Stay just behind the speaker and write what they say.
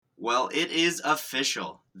Well, it is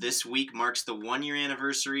official. This week marks the 1 year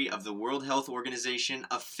anniversary of the World Health Organization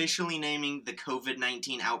officially naming the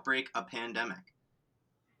COVID-19 outbreak a pandemic.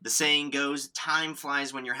 The saying goes, time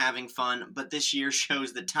flies when you're having fun, but this year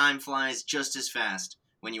shows that time flies just as fast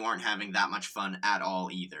when you aren't having that much fun at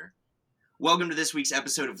all either. Welcome to this week's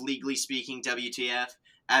episode of Legally Speaking WTF.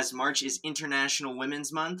 As March is International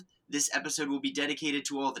Women's Month, this episode will be dedicated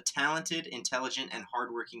to all the talented, intelligent, and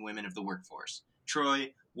hardworking women of the workforce.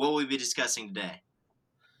 Troy, what will we be discussing today?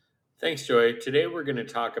 Thanks, Joy. Today we're going to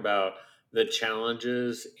talk about the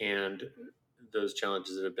challenges and those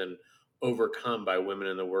challenges that have been overcome by women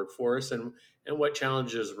in the workforce and what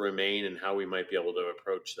challenges remain and how we might be able to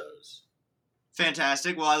approach those.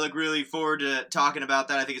 Fantastic. Well, I look really forward to talking about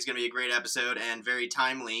that. I think it's going to be a great episode and very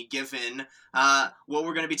timely given what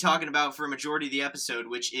we're going to be talking about for a majority of the episode,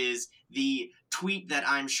 which is the tweet that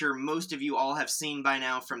I'm sure most of you all have seen by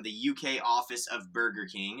now from the UK office of Burger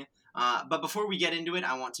King. But before we get into it,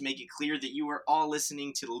 I want to make it clear that you are all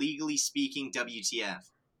listening to Legally Speaking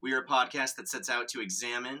WTF. We are a podcast that sets out to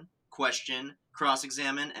examine, question,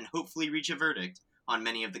 cross-examine, and hopefully reach a verdict on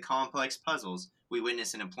many of the complex puzzles we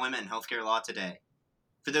witness in employment and healthcare law today.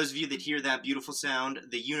 For those of you that hear that beautiful sound,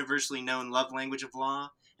 the universally known love language of law,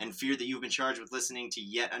 and fear that you've been charged with listening to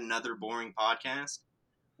yet another boring podcast,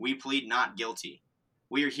 we plead not guilty.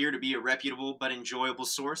 We are here to be a reputable but enjoyable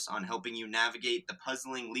source on helping you navigate the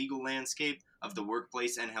puzzling legal landscape of the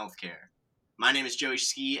workplace and healthcare. My name is Joey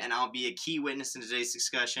Ski, and I'll be a key witness in today's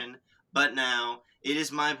discussion. But now, it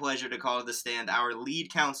is my pleasure to call to the stand our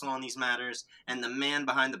lead counsel on these matters and the man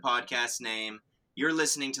behind the podcast's name. You're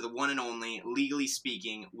listening to the one and only Legally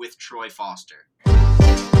Speaking with Troy Foster.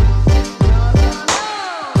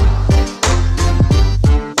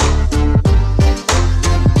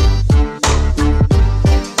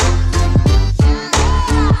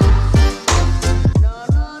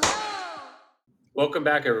 Welcome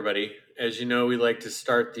back, everybody. As you know, we like to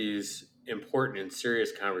start these important and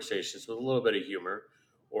serious conversations with a little bit of humor,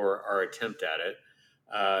 or our attempt at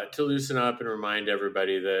it, to loosen up and remind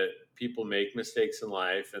everybody that people make mistakes in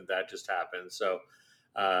life, and that just happens. So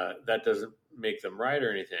that doesn't make them right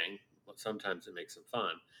or anything. Sometimes it makes them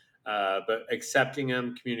fun. But accepting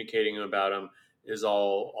them, communicating about them is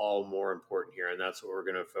all more important here, and that's what we're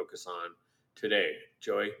going to focus on today.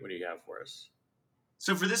 Joey, what do you have for us?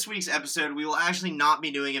 So for this week's episode, we will actually not be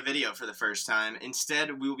doing a video for the first time.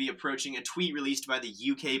 Instead, we will be approaching a tweet released by the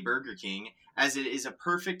UK Burger King, as it is a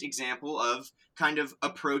perfect example of kind of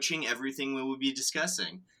approaching everything we will be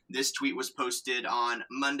discussing. This tweet was posted on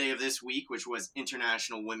Monday of this week, which was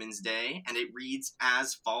International Women's Day, and it reads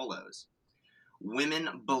as follows.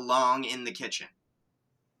 Women belong in the kitchen.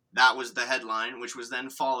 That was the headline, which was then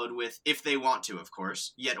followed with, if they want to, of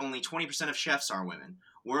course, yet only 20% of chefs are women.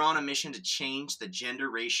 We're on a mission to change the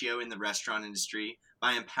gender ratio in the restaurant industry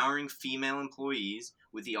by empowering female employees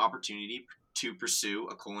with the opportunity to pursue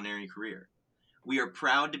a culinary career. We are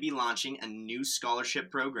proud to be launching a new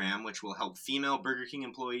scholarship program which will help female Burger King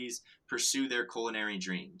employees pursue their culinary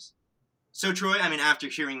dreams. So Troy, after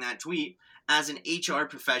hearing that tweet, as an HR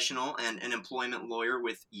professional and an employment lawyer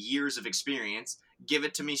with years of experience, give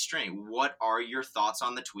it to me straight. What are your thoughts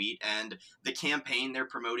on the tweet and the campaign they're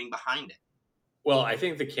promoting behind it? Well, I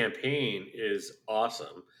think the campaign is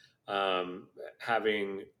awesome.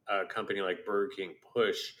 Having a company like Burger King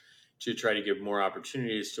push to try to give more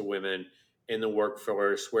opportunities to women in the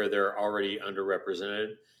workforce where they're already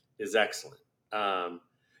underrepresented is excellent.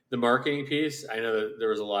 The marketing piece, I know that there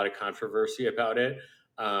was a lot of controversy about it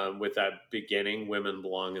with that beginning, women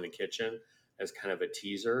belong in the kitchen, as kind of a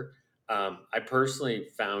teaser. I personally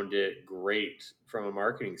found it great from a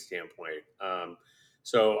marketing standpoint.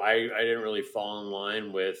 So I didn't really fall in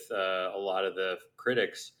line with a lot of the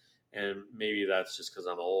critics, and maybe that's just because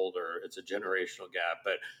I'm old or it's a generational gap.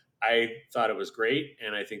 But I thought it was great,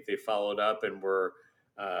 and I think they followed up and were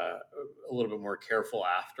a little bit more careful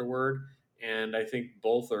afterward. And I think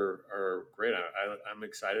both are great. I'm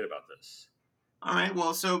excited about this. All right,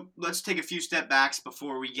 well, so let's take a few step backs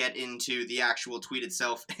before we get into the actual tweet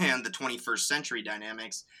itself and the 21st century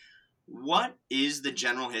dynamics. What is the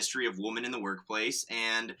general history of women in the workplace?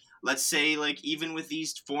 And let's say, even with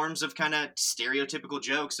these forms of kind of stereotypical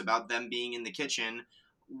jokes about them being in the kitchen,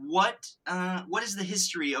 what is the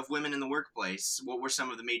history of women in the workplace? What were some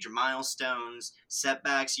of the major milestones,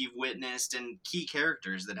 setbacks you've witnessed, and key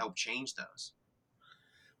characters that helped change those?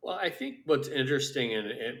 Well, I think what's interesting, and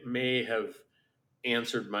it may have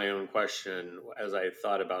answered my own question as I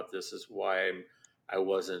thought about this, is why I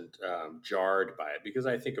wasn't jarred by it, because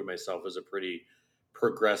I think of myself as a pretty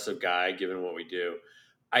progressive guy, given what we do.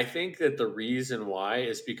 I think that the reason why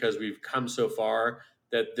is because we've come so far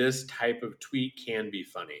that this type of tweet can be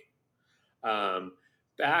funny. Um,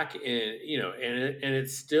 Back in, and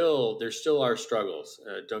it's still, there still are struggles.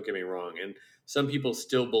 Don't get me wrong, and some people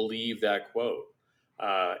still believe that quote.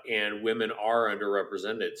 And women are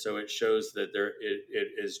underrepresented, so it shows that it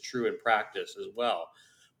is true in practice as well.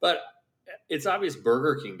 But it's obvious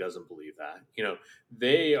Burger King doesn't believe that.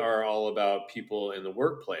 They are all about people in the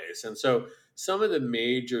workplace, and so some of the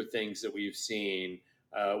major things that we've seen,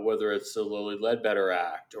 whether it's the Lilly Ledbetter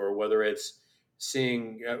Act or whether it's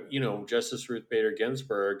seeing, Justice Ruth Bader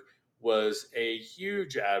Ginsburg was a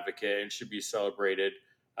huge advocate and should be celebrated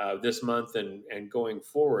this month and going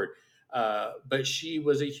forward. But she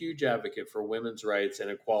was a huge advocate for women's rights and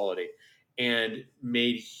equality and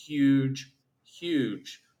made huge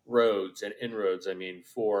roads and inroads,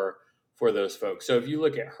 for those folks. So if you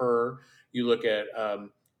look at her, you look at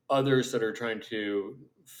others that are trying to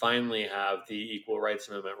finally have the Equal Rights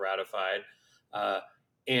Amendment ratified.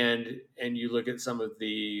 And you look at some of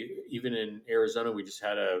the, even in Arizona, we just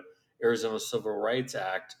had a Arizona Civil Rights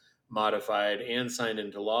Act modified and signed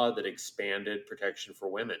into law that expanded protection for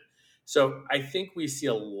women. So I think we see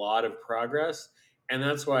a lot of progress, and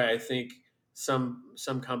that's why I think some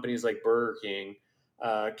companies like Burger King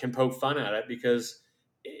can poke fun at it, because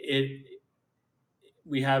it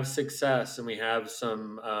we have success and we have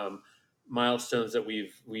some milestones that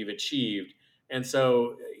we've achieved, and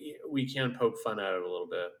so we can poke fun at it a little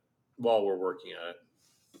bit while we're working at it.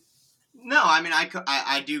 No, I mean,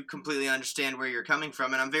 I do completely understand where you're coming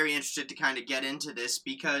from, and I'm very interested to kind of get into this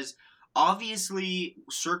because obviously,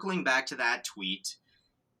 circling back to that tweet,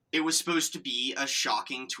 it was supposed to be a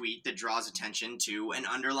shocking tweet that draws attention to an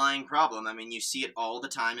underlying problem. I mean, you see it all the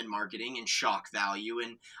time in marketing and shock value.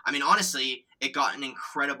 And I mean, honestly, it got an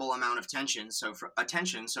incredible amount of attention. So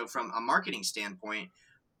from a marketing standpoint,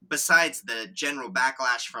 besides the general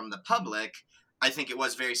backlash from the public, I think it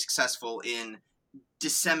was very successful in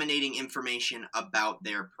disseminating information about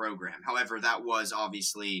their program. However, that was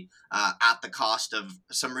obviously at the cost of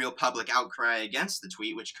some real public outcry against the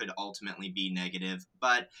tweet, which could ultimately be negative.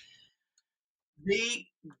 But they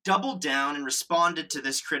doubled down and responded to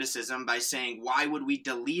this criticism by saying, why would we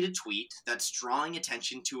delete a tweet that's drawing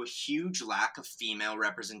attention to a huge lack of female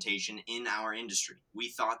representation in our industry? We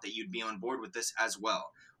thought that you'd be on board with this as well.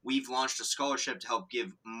 We've launched a scholarship to help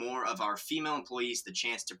give more of our female employees the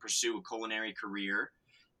chance to pursue a culinary career.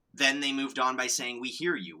 Then they moved on by saying, we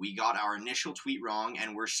hear you. We got our initial tweet wrong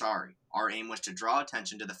and we're sorry. Our aim was to draw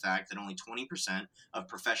attention to the fact that only 20% of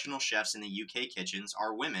professional chefs in the UK kitchens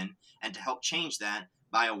are women, and to help change that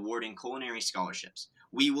by awarding culinary scholarships.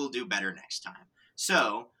 We will do better next time.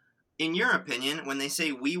 So, in your opinion, when they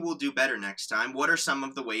say we will do better next time, what are some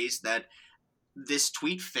of the ways that this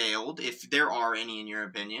tweet failed, if there are any in your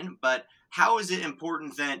opinion? But how is it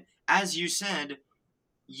important that, as you said,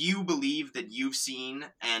 you believe that you've seen,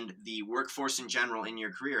 and the workforce in general in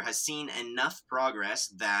your career has seen enough progress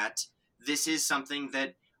that this is something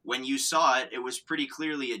that when you saw it, it was pretty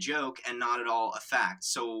clearly a joke and not at all a fact.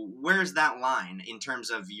 So where's that line in terms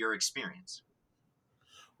of your experience?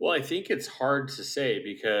 Well, I think it's hard to say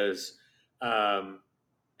because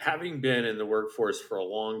having been in the workforce for a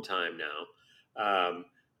long time now,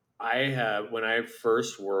 when I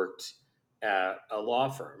first worked at a law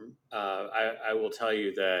firm, I will tell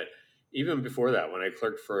you that even before that, when I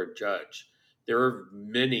clerked for a judge, there were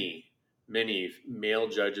many male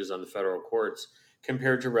judges on the federal courts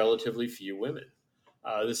compared to relatively few women.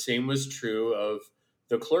 The same was true of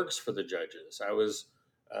the clerks for the judges. I was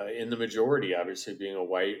in the majority, obviously, being a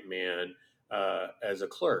white man as a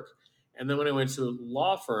clerk. And then when I went to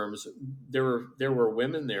law firms, there were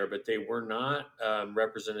women there, but they were not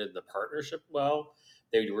represented in the partnership well.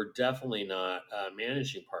 They were definitely not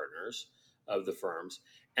managing partners of the firms,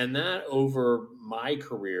 and that over my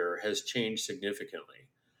career has changed significantly.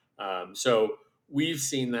 So we've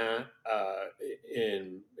seen that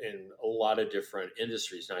in a lot of different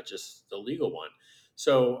industries, not just the legal one.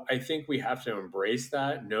 So I think we have to embrace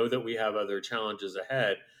that, know that we have other challenges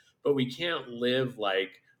ahead, but we can't live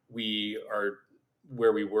like we are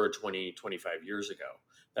where we were 20, 25 years ago.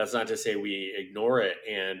 That's not to say we ignore it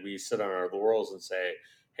and we sit on our laurels and say,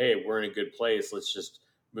 hey, we're in a good place. Let's just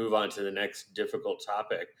move on to the next difficult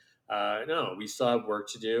topic. No, we still have work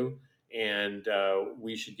to do, and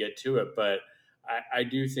we should get to it. But I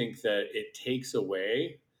do think that it takes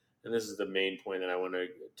away, and this is the main point that I want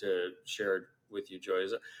to share with you, Joy,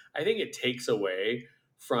 is I think it takes away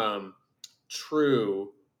from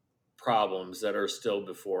true problems that are still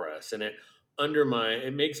before us, and it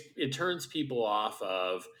turns people off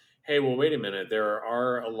of, hey, well, wait a minute, there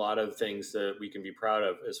are a lot of things that we can be proud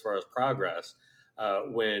of as far as progress,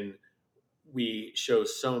 when we show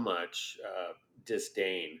so much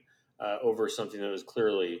disdain over something that was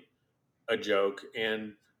clearly a joke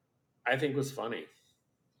and I think was funny.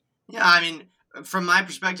 Yeah, I mean, from my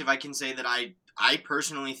perspective, I can say that I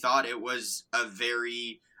personally thought it was a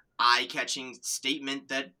very eye-catching statement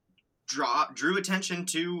that drew attention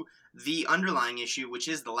to the underlying issue, which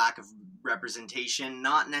is the lack of representation,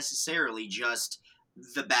 not necessarily just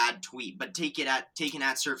the bad tweet, but taken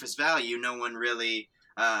at surface value. No one really.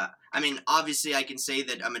 I mean, obviously, I can say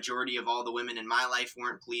that a majority of all the women in my life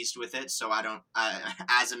weren't pleased with it. So I don't,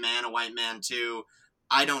 as a man, a white man too,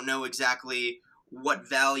 I don't know exactly what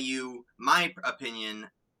value my opinion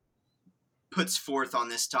puts forth on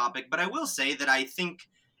this topic. But I will say that I think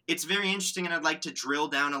it's very interesting, and I'd like to drill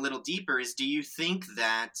down a little deeper. Is do you think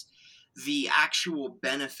that the actual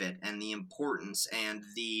benefit and the importance and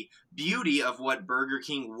the beauty of what Burger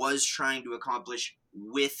King was trying to accomplish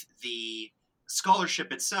with the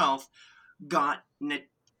scholarship itself got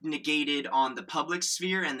negated on the public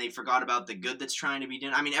sphere, and they forgot about the good that's trying to be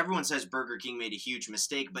done? I mean, everyone says Burger King made a huge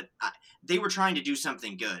mistake, but they were trying to do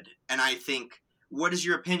something good. And I think, what is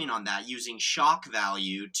your opinion on that, using shock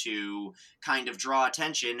value to kind of draw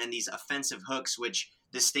attention and these offensive hooks, which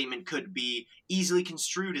this statement could be easily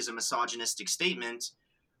construed as a misogynistic statement?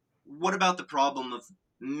 What about the problem of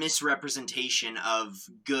misrepresentation of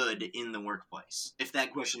good in the workplace, if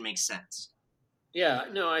that question makes sense? Yeah,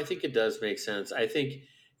 no, I think it does make sense. I think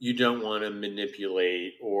you don't want to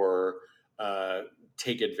manipulate or uh,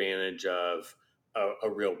 take advantage of a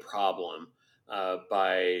real problem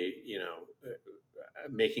by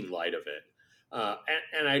making light of it.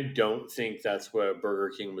 And I don't think that's what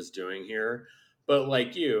Burger King was doing here. But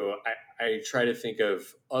like you, I try to think of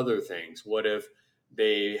other things. What if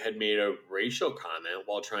they had made a racial comment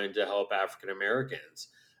while trying to help African Americans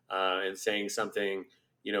and saying something,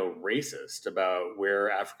 racist about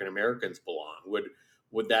where African Americans belong?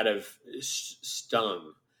 Would that have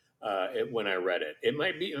stung when I read it? It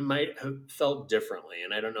might have felt differently,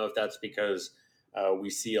 and I don't know if that's because we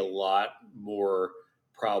see a lot more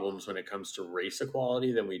problems when it comes to race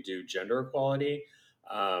equality than we do gender equality,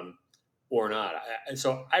 um, or not.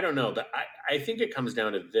 So I don't know, but I think it comes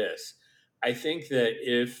down to this. I think that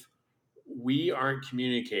if we aren't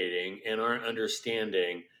communicating and aren't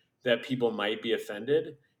understanding that people might be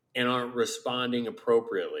offended and aren't responding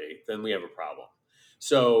appropriately, then we have a problem.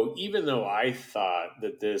 So even though I thought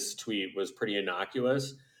that this tweet was pretty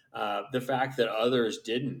innocuous, the fact that others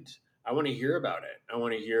didn't, I want to hear about it. I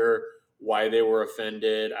want to hear why they were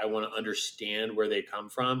offended. I want to understand where they come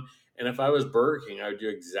from. And if I was Burger King, I would do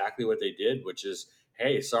exactly what they did, which is,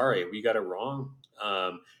 hey, sorry, we got it wrong,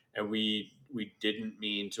 and we didn't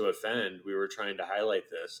mean to offend. We were trying to highlight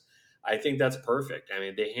this. I think that's perfect. I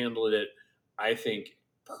mean, they handled it, I think,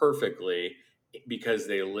 perfectly because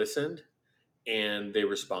they listened and they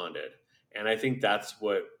responded. And I think that's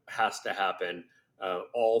what has to happen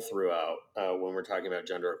all throughout when we're talking about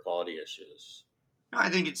gender equality issues. I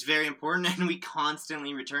think it's very important, and we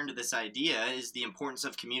constantly return to this idea, is the importance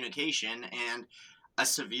of communication. And a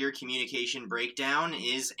severe communication breakdown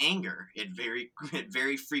is anger. It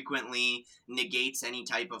very frequently negates any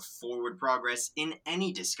type of forward progress in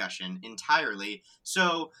any discussion entirely.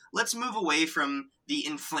 So let's move away from the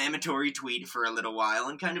inflammatory tweet for a little while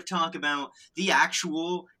and kind of talk about the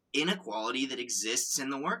actual inequality that exists in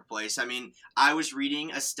the workplace. I mean, I was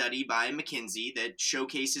reading a study by McKinsey that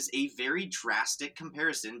showcases a very drastic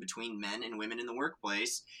comparison between men and women in the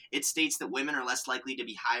workplace. It states that women are less likely to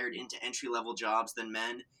be hired into entry-level jobs than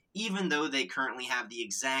men, even though they currently have the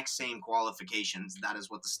exact same qualifications. That is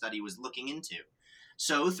what the study was looking into.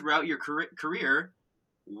 So, throughout your career,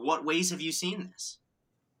 what ways have you seen this?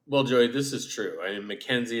 Well, Joey, this is true. I mean,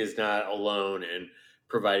 McKenzie is not alone in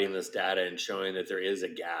providing this data and showing that there is a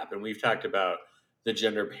gap. And we've talked about the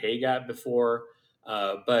gender pay gap before,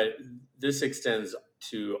 but this extends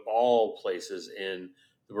to all places in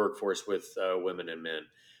the workforce with women and men.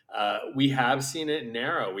 We have seen it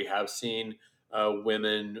narrow. We have seen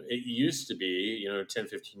women, it used to be, 10,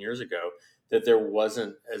 15 years ago, that there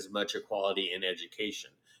wasn't as much equality in education.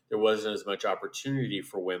 There wasn't as much opportunity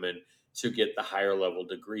for women to get the higher level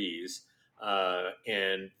degrees.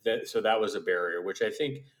 So that was a barrier, which I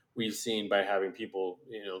think we've seen by having people,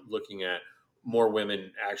 looking at more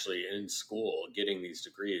women actually in school getting these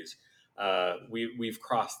degrees. We've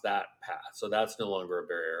crossed that path, so that's no longer a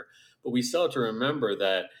barrier. But we still have to remember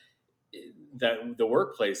that the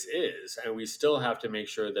workplace is, and we still have to make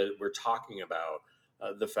sure that we're talking about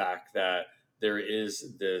the fact that there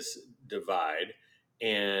is this divide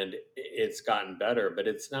and it's gotten better, but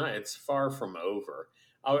it's not, it's far from over.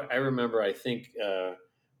 I remember, I think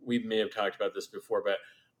we may have talked about this before, but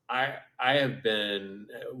I have been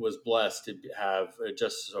was blessed to have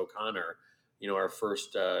Justice O'Connor, our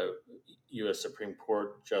first U.S. Supreme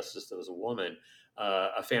Court justice that was a woman,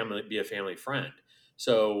 be a family friend.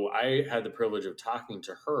 So I had the privilege of talking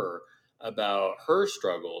to her about her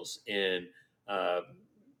struggles in uh,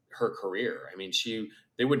 her career. I mean,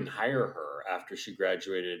 they wouldn't hire her after she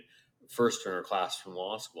graduated first in her class from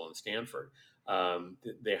law school in Stanford.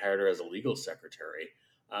 They hired her as a legal secretary.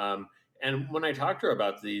 Um, and when I talked to her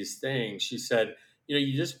about these things, she said,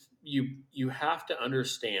 you have to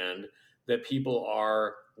understand that people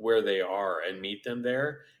are where they are and meet them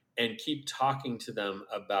there and keep talking to them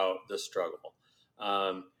about the struggle.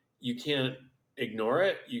 You can't ignore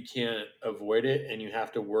it, you can't avoid it, and you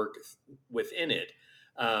have to work within it.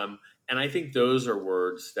 Um, and I think those are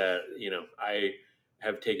words that, I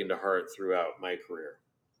have taken to heart throughout my career.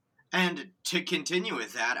 And to continue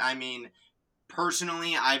with that, I mean,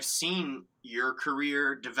 personally, I've seen your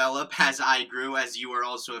career develop as I grew, as you are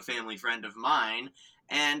also a family friend of mine.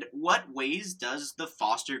 And what ways does the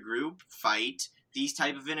foster group fight these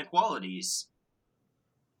type of inequalities?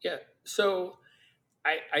 Yeah. So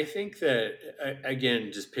I think that,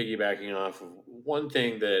 again, just piggybacking off of one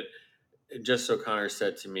thing that Justice O'Connor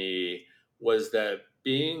said to me was that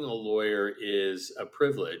being a lawyer is a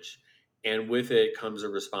privilege, and with it comes a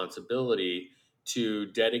responsibility to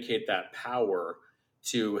dedicate that power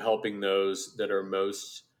to helping those that are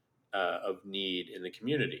most of need in the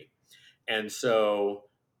community. And so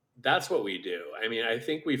that's what we do. I mean, I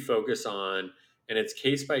think we focus on, and it's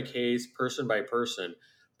case by case, person by person,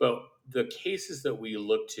 but the cases that we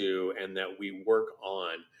look to and that we work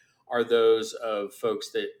on are those of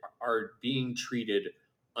folks that are being treated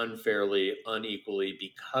unfairly, unequally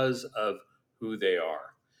because of who they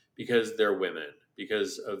are, because they're women,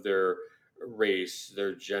 because of their race,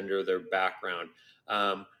 their gender, their background.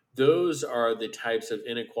 Those are the types of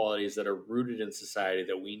inequalities that are rooted in society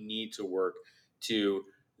that we need to work to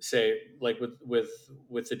say, like with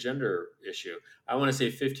the gender issue. I want to say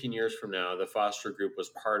 15 years from now, the foster group was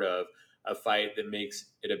part of a fight that makes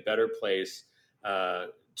it a better place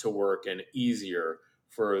to work and easier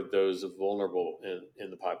for those vulnerable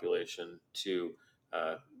in the population to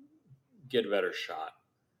uh, get a better shot.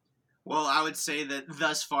 Well, I would say that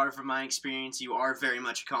thus far from my experience, you are very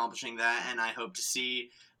much accomplishing that, and I hope to see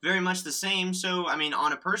very much the same. So, I mean,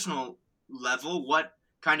 on a personal level, what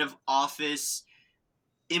kind of office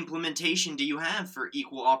implementation do you have for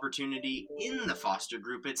equal opportunity in the foster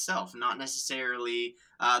group itself? Not necessarily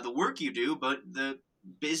the work you do, but the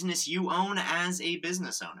business you own as a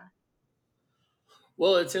business owner.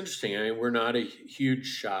 Well, it's interesting. I mean, we're not a huge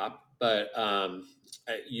shop, but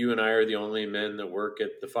you and I are the only men that work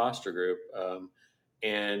at the foster group,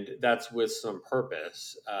 and that's with some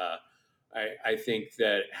purpose. I think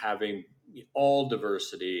that having all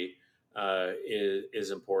diversity is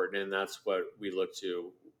important, and that's what we look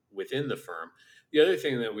to within the firm. The other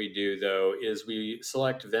thing that we do, though, is we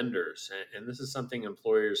select vendors, and this is something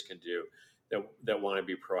employers can do that want to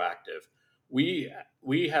be proactive. We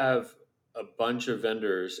have a bunch of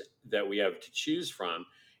vendors that we have to choose from,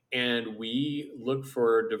 and we look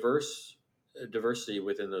for diversity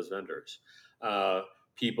within those vendors. Uh,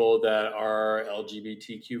 People that are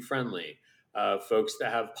LGBTQ friendly, folks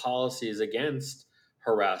that have policies against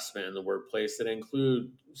harassment in the workplace that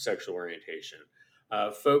include sexual orientation,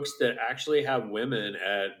 folks that actually have women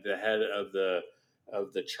at the head of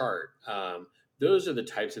the chart. Those are the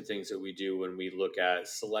types of things that we do when we look at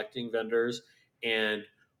selecting vendors, and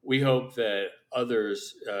we hope that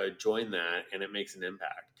others join that and it makes an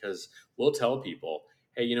impact, because we'll tell people,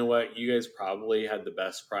 hey, you know what, you guys probably had the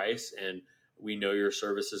best price and we know your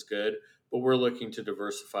service is good, but we're looking to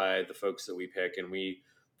diversify the folks that we pick, and we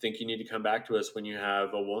think you need to come back to us when you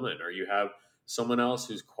have a woman or you have someone else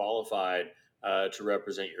who's qualified to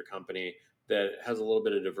represent your company that has a little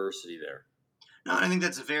bit of diversity there. No, I think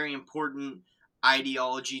that's a very important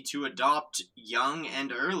ideology to adopt young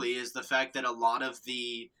and early, is the fact that a lot of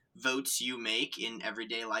the votes you make in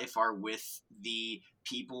everyday life are with the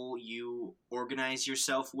people you organize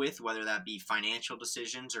yourself with, whether that be financial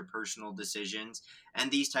decisions or personal decisions. And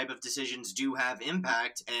these type of decisions do have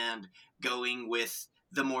impact, and going with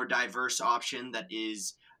the more diverse option that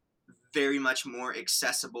is very much more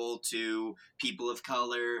accessible to people of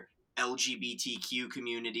color, LGBTQ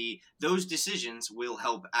community, those decisions will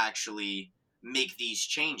help actually make these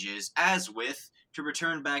changes. As with, to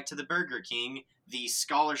return back to the Burger King, the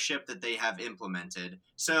scholarship that they have implemented.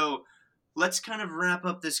 So let's kind of wrap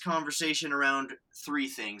up this conversation around three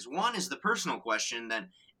things. One is the personal question that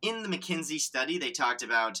in the McKinsey study, they talked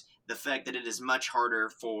about the fact that it is much harder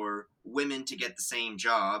for women to get the same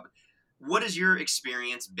job. what has your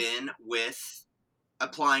experience been with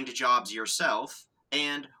applying to jobs yourself,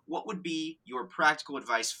 and what would be your practical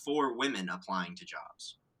advice for women applying to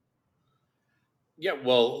jobs? Yeah,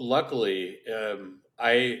 well, luckily,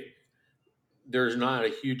 I there's not a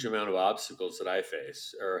huge amount of obstacles that I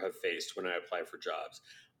face or have faced when I apply for jobs.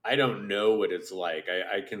 I don't know what it's like.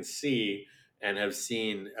 I can see and have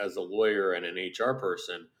seen as a lawyer and an HR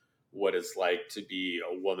person what it's like to be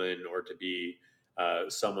a woman or to be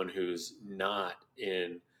someone who's not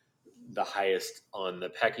in the highest on the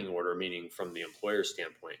pecking order, meaning from the employer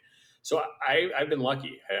standpoint. So I've been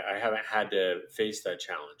lucky. I haven't had to face that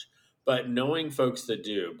challenge. But knowing folks that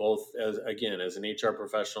do, both as again as an HR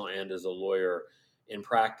professional and as a lawyer in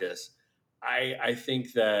practice, I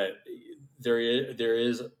think that there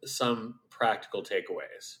is some practical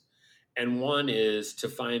takeaways. And one is to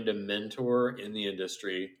find a mentor in the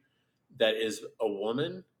industry that is a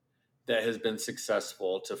woman that has been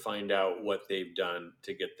successful, to find out what they've done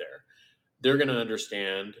to get there. They're going to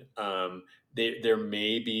understand. There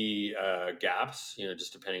may be gaps,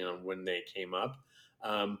 just depending on when they came up,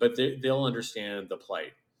 but they'll understand the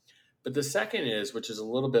plight. But the second is, which is a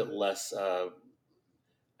little bit less, I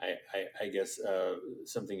guess,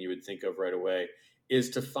 something you would think of right away, is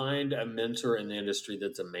to find a mentor in the industry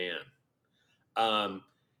that's a man,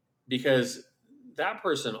 because that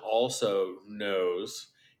person also knows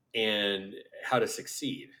and how to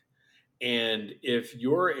succeed. And if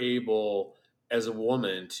you're able as a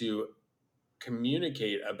woman to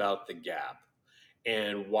communicate about the gap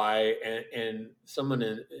and why, and someone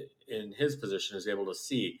in his position is able to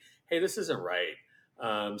see, hey, this isn't right.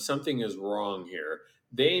 Something is wrong here.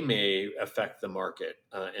 They may affect the market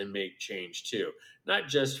and make change too, not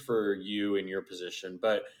just for you in your position,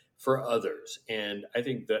 but for others. And I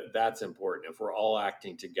think that that's important. If we're all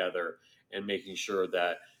acting together and making sure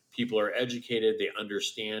that people are educated, they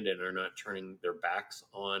understand, and are not turning their backs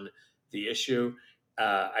on the issue,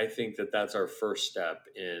 I think that that's our first step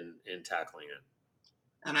in tackling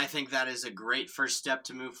it. And I think that is a great first step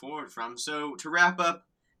to move forward from. So, to wrap up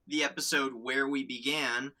the episode where we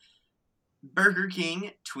began, Burger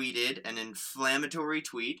King tweeted an inflammatory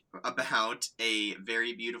tweet about a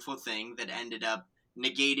very beautiful thing that ended up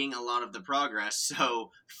negating a lot of the progress.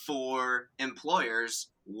 So, for employers,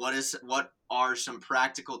 what are some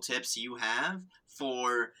practical tips you have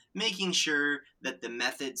for making sure that the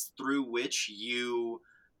methods through which you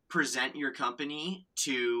present your company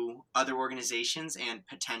to other organizations and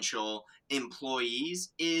potential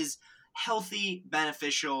employees is healthy,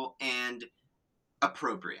 beneficial, and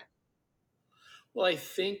appropriate? Well, I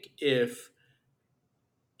think if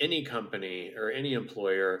any company or any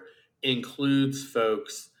employer includes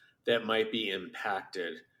folks that might be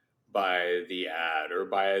impacted by the ad or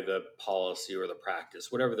by the policy or the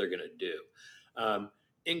practice, whatever they're going to do, um,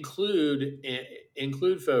 include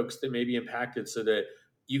include folks that may be impacted so that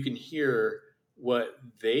you can hear what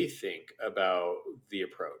they think about the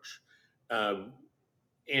approach. Um,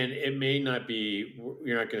 and it may not be,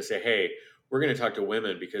 you're not going to say, hey, we're going to talk to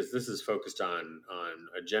women because this is focused on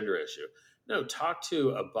a gender issue. No, talk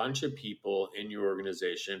to a bunch of people in your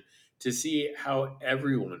organization to see how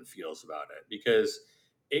everyone feels about it, because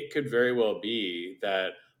it could very well be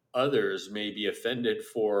that others may be offended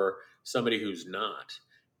for somebody who's not.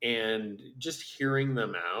 And just hearing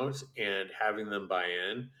them out and having them buy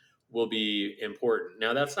in will be important.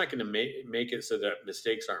 Now, that's not going to make it so that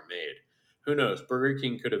mistakes aren't made. Who knows? Burger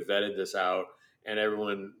King could have vetted this out, and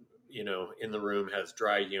everyone, in the room has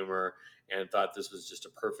dry humor and thought this was just a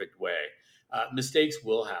perfect way. Mistakes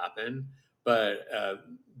will happen, but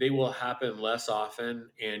they will happen less often,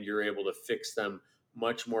 and you're able to fix them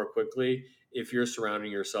much more quickly if you're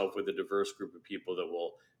surrounding yourself with a diverse group of people that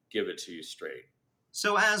will give it to you straight.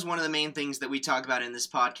 So, as one of the main things that we talk about in this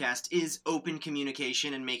podcast is open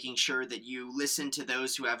communication and making sure that you listen to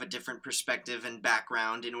those who have a different perspective and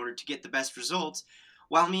background in order to get the best results.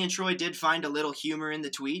 While me and Troy did find a little humor in the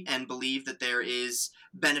tweet and believe that there is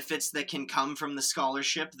benefits that can come from the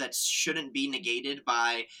scholarship that shouldn't be negated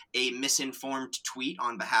by a misinformed tweet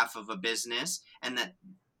on behalf of a business, and that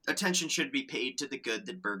attention should be paid to the good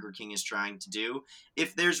that Burger King is trying to do.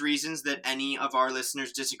 If there's reasons that any of our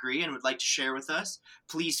listeners disagree and would like to share with us,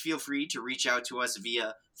 please feel free to reach out to us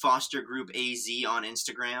via Foster Group AZ on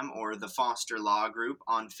Instagram or the Foster Law Group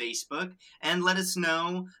on Facebook, and let us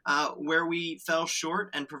know where we fell short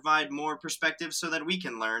and provide more perspective so that we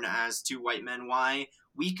can learn as two white men why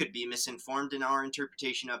we could be misinformed in our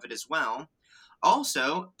interpretation of it as well.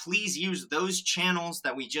 Also, please use those channels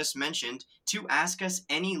that we just mentioned to ask us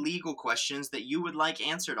any legal questions that you would like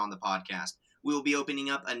answered on the podcast. we'll be opening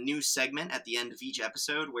up a new segment at the end of each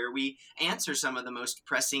episode where we answer some of the most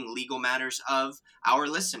pressing legal matters of our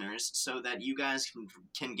listeners so that you guys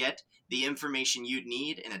can get the information you'd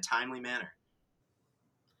need in a timely manner.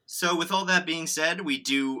 So with all that being said, we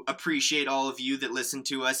do appreciate all of you that listen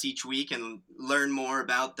to us each week and learn more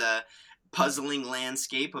about the puzzling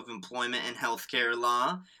landscape of employment and healthcare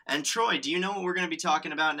law. And Troy, do you know what we're going to be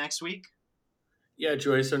talking about next week? Yeah,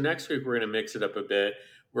 Joy. So next week we're going to mix it up a bit.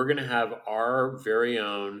 We're going to have our very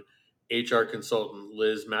own HR consultant,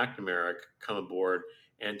 Liz McNamara, come aboard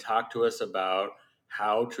and talk to us about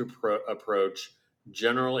how to approach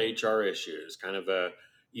general HR issues, kind of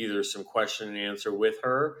either some question and answer with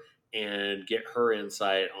her and get her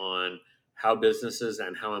insight on how businesses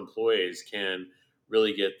and how employees can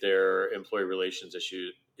really get their employee relations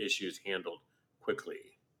issues handled quickly.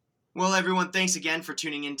 Well, everyone, thanks again for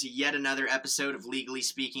tuning in to yet another episode of Legally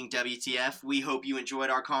Speaking WTF. We hope you enjoyed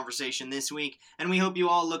our conversation this week, and we hope you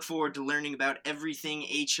all look forward to learning about everything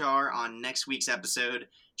HR on next week's episode.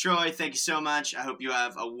 Troy, thank you so much. I hope you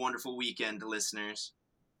have a wonderful weekend, listeners.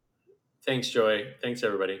 Thanks, Joy. Thanks,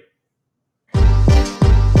 everybody.